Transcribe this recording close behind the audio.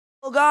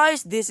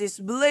Guys, this is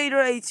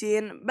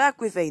blader287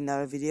 back with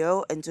another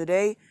video, and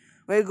today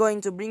we're going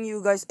to bring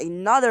you guys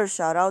another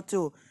shout out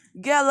to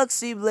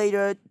Galaxy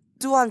Blader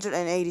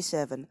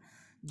 287.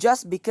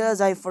 Just because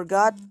I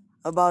forgot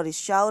about his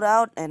shout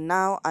out and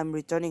now I'm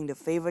returning the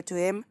favor to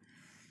him.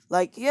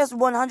 Like, he has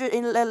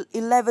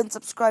 111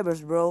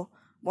 subscribers, bro.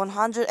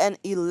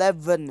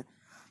 111.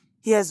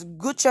 He has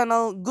good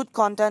channel, good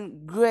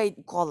content,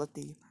 great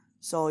quality.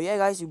 So yeah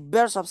guys, you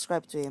better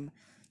subscribe to him.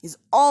 He's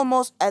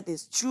almost at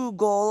his true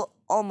goal,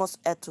 almost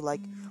at to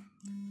like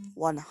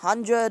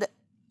 100.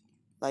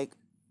 Like,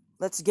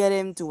 let's get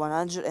him to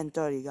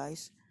 130,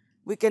 guys.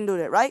 We can do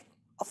that, right?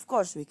 Of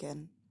course we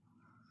can.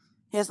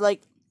 He has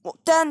like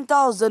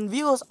 10,000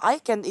 views. I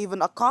can't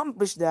even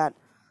accomplish that.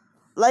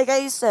 Like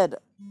I said,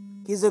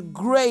 he's a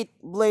great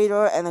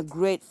blader and a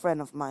great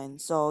friend of mine.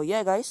 So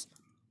yeah guys,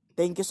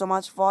 thank you so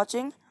much for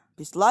watching.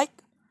 Please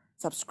like,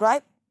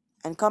 subscribe,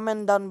 and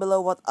comment down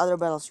below what other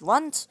battles you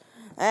want,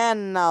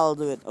 and I'll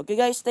do it. Okay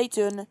guys, stay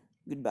tuned.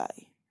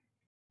 Goodbye.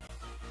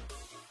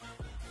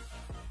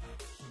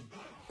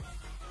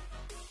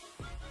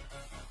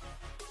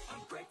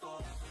 I'm grateful,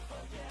 oh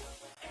yeah,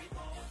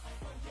 able,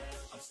 oh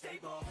yeah, I'm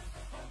stable.